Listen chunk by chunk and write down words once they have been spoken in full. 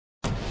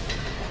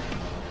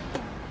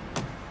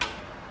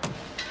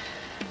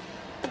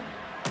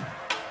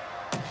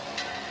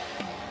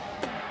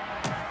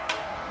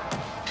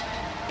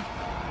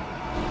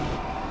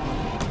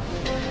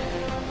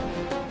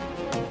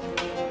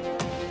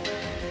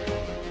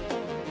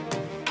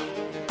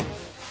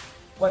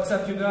What's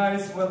up you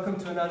guys, welcome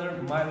to another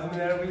My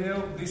Luminaire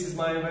video. This is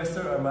my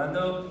investor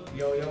Armando,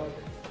 yo,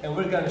 and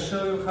we're gonna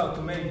show you how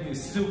to make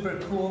this super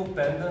cool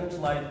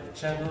pendant light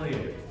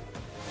chandelier.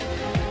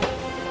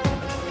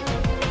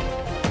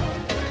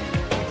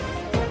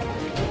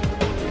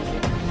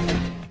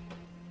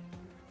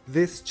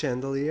 This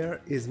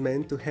chandelier is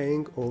meant to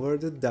hang over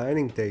the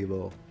dining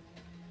table.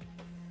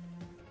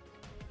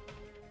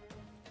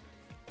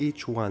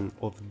 Each one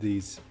of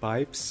these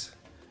pipes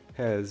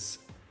has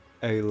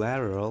a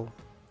lateral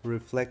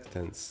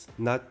reflectance,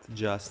 not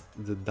just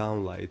the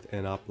downlight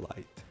and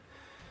uplight.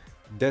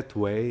 That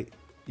way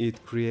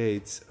it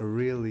creates a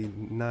really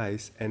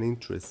nice and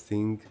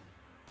interesting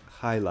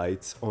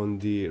highlights on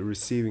the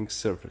receiving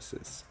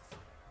surfaces.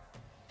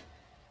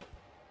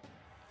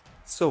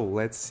 So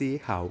let's see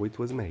how it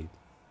was made.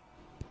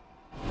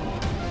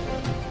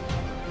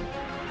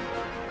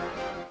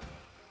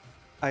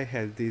 I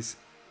had this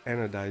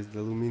anodized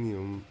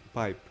aluminum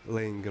pipe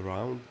laying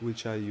around,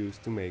 which I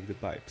used to make the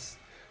pipes.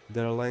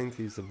 Their length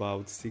is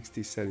about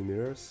 60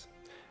 centimeters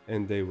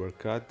and they were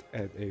cut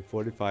at a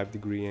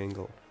 45-degree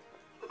angle.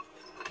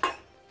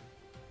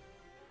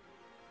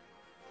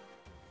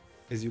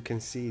 As you can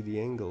see, the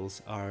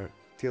angles are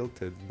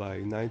tilted by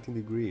 90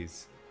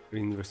 degrees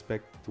in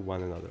respect to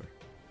one another.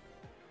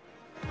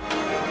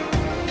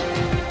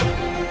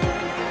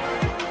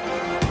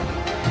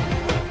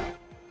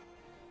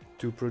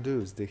 To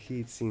produce the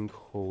heatsink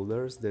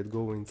holders that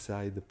go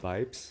inside the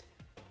pipes,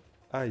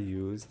 I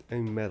used a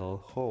metal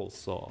hole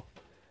saw,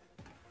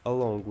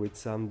 along with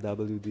some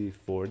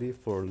WD-40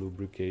 for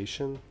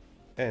lubrication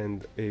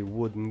and a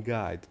wooden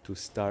guide to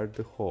start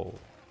the hole.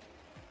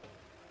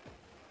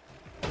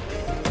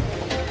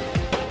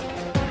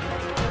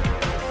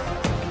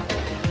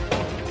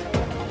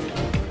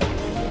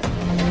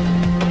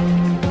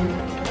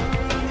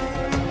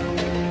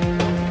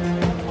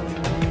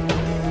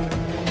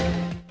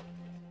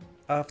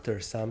 After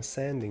some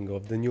sanding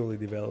of the newly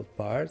developed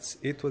parts,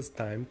 it was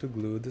time to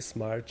glue the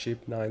smart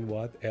chip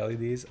 9-watt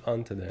LEDs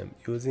onto them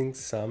using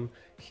some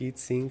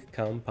heatsink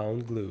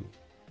compound glue.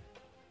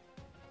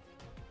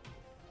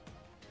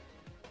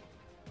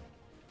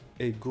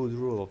 A good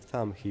rule of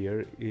thumb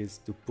here is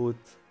to put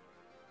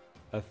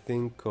a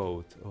thin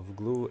coat of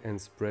glue and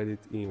spread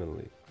it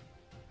evenly.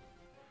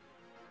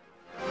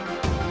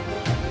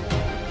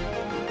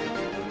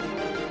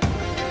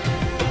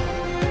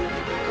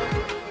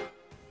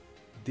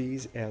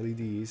 These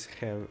LEDs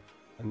have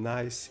a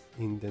nice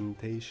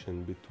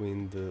indentation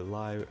between the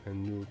live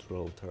and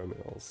neutral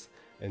terminals,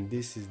 and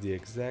this is the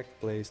exact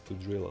place to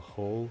drill a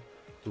hole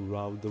to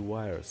route the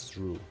wires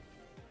through.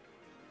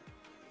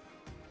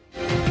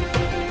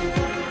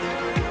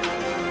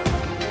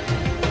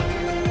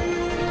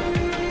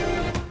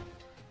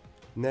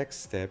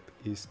 Next step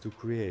is to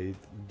create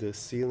the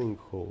ceiling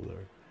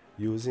holder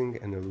using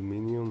an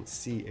aluminum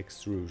C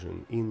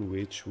extrusion, in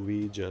which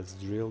we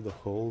just drill the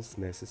holes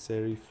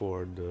necessary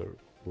for the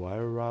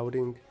wire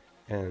routing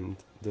and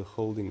the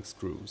holding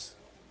screws.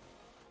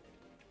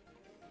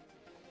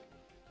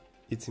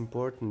 It's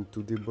important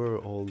to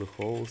deburr all the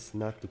holes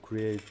not to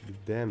create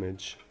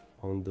damage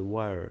on the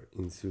wire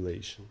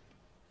insulation.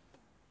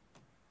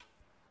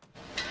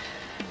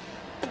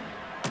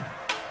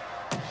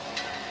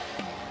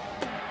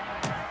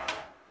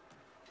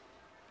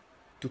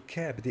 To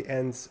cap the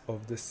ends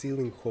of the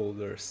ceiling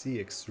holder C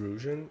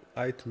extrusion,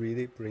 I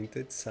 3D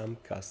printed some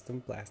custom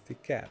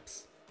plastic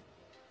caps.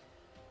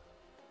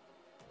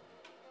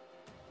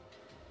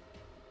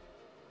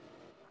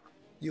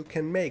 You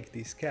can make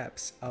these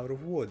caps out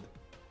of wood,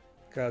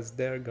 cause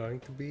they're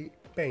going to be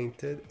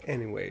painted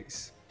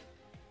anyways.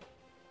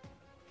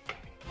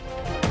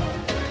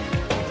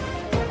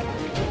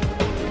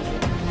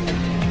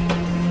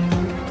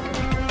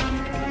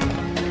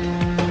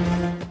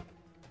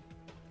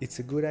 It's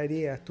a good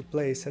idea to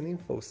place an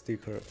info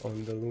sticker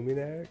on the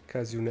Luminaire,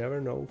 cause you never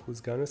know who's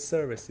gonna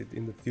service it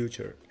in the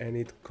future, and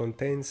it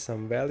contains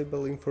some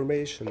valuable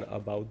information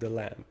about the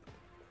lamp.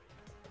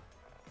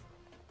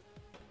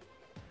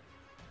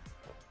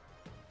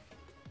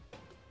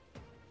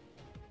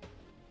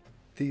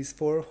 These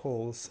 4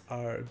 holes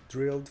are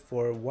drilled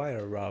for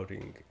wire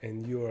routing,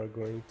 and you are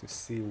going to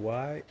see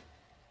why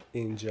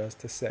in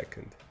just a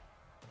second.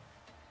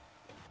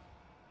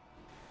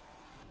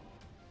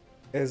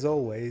 As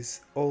always,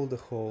 all the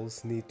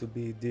holes need to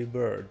be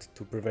deburred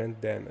to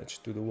prevent damage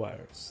to the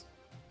wires.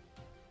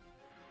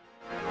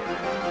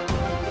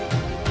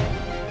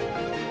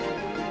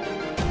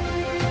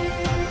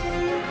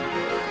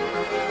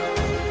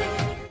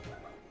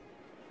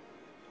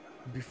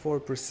 Before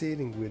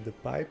proceeding with the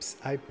pipes,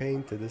 I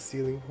painted the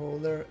ceiling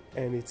holder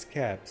and its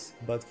caps,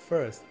 but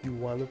first you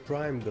want to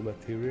prime the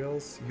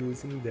materials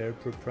using their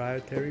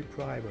proprietary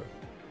primer.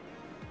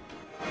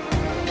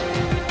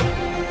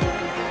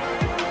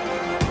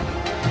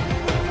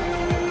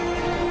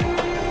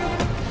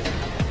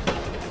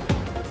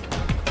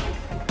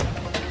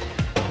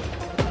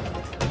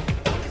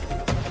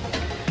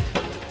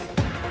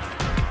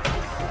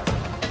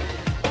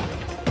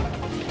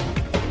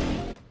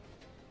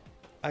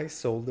 I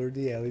soldered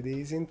the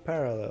LEDs in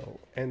parallel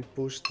and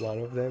pushed one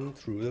of them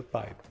through the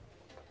pipe.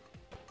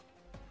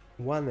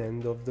 One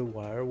end of the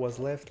wire was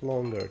left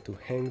longer to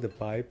hang the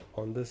pipe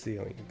on the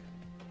ceiling.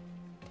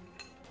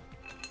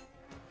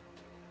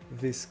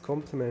 These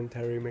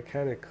complementary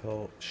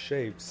mechanical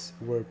shapes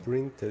were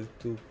printed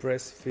to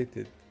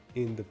press-fitted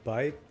in the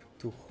pipe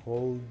to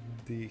hold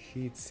the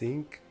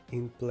heatsink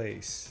in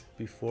place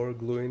before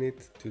gluing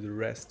it to the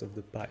rest of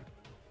the pipe.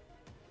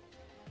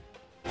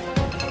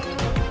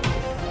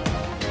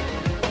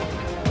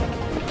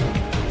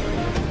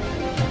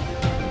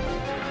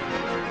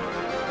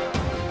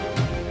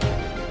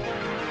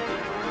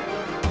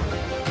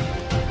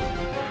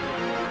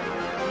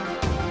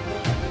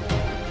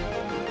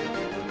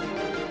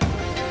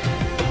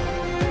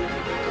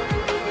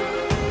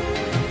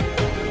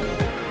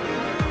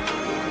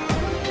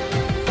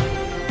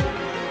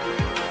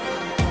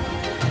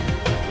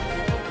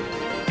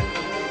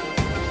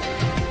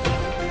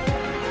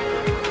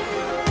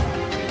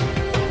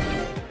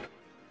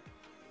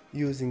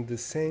 Using the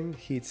same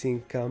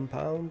heatsink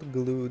compound,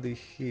 glue the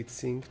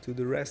heatsink to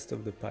the rest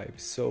of the pipe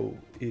so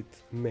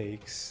it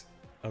makes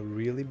a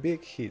really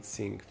big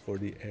heatsink for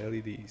the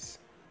LEDs.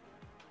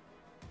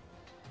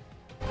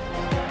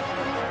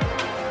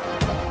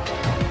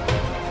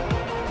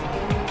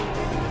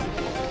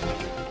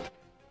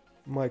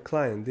 My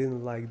client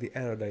didn't like the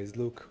anodized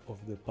look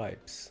of the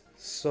pipes,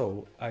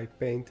 so I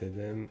painted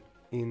them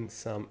in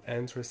some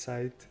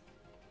anthracite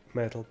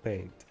metal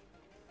paint.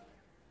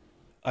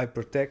 I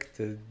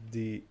protected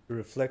the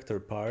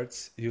reflector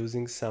parts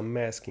using some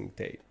masking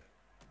tape.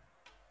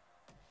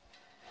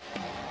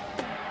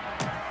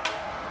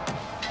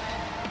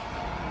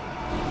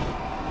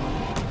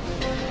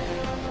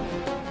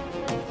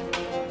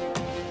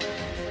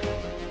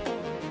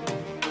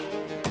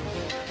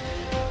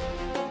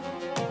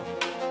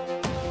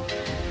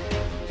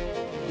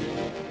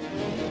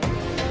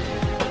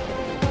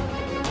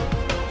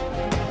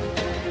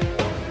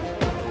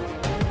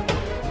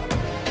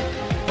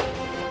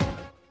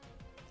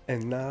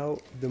 And now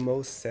the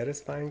most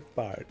satisfying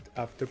part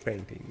after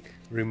painting,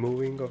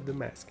 removing of the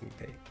masking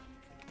tape.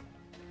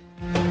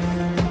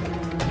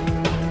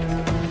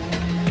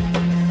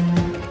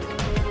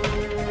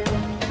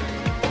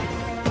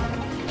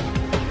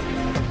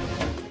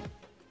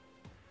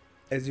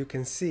 As you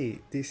can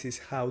see, this is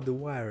how the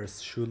wires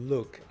should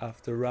look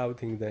after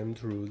routing them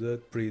through the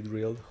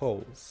pre-drilled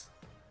holes.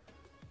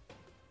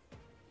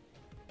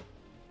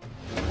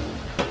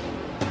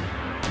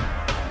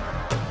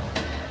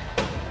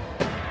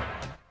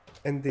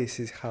 And this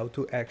is how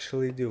to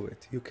actually do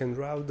it. You can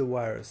route the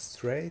wires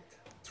straight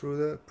through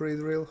the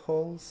pre-drill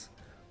holes,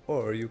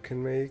 or you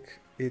can make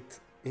it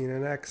in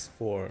an X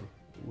form,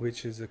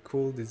 which is a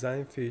cool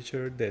design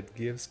feature that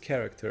gives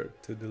character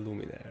to the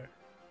Luminaire.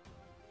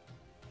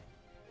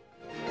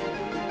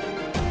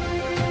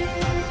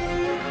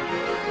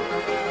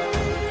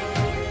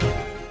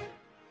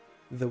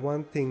 The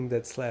one thing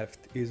that's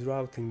left is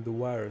routing the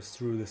wires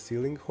through the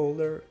ceiling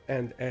holder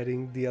and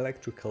adding the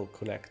electrical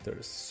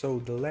connectors so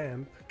the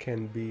lamp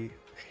can be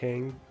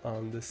hung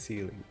on the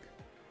ceiling.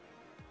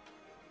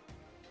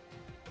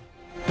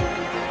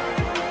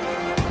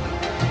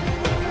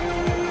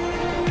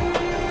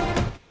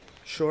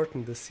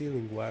 Shorten the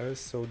ceiling wires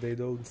so they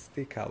don't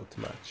stick out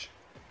much.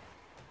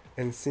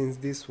 And since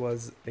this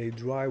was a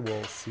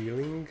drywall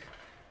ceiling,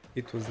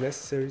 it was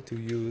necessary to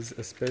use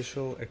a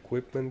special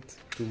equipment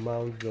to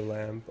mount the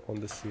lamp on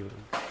the ceiling.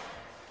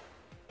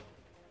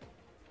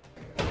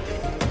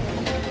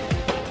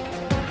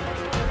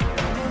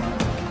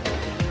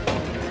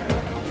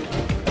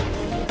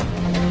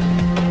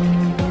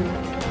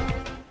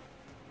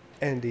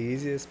 And the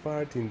easiest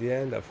part in the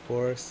end, of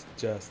course,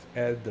 just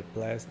add the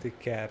plastic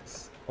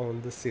caps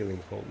on the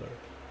ceiling holder.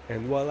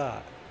 And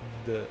voila,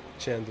 the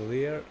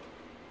chandelier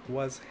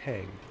was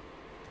hanged.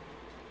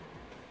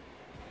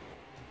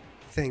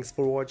 Thanks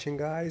for watching,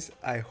 guys.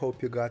 I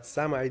hope you got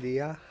some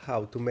idea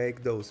how to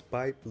make those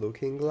pipes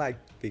looking like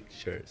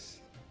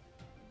fixtures.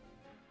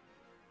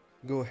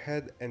 Go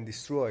ahead and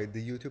destroy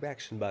the YouTube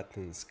action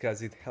buttons,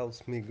 cause it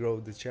helps me grow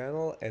the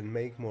channel and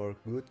make more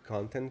good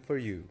content for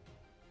you.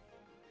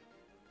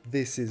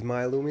 This is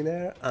my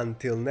Luminaire.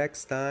 Until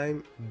next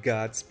time,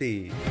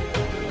 Godspeed.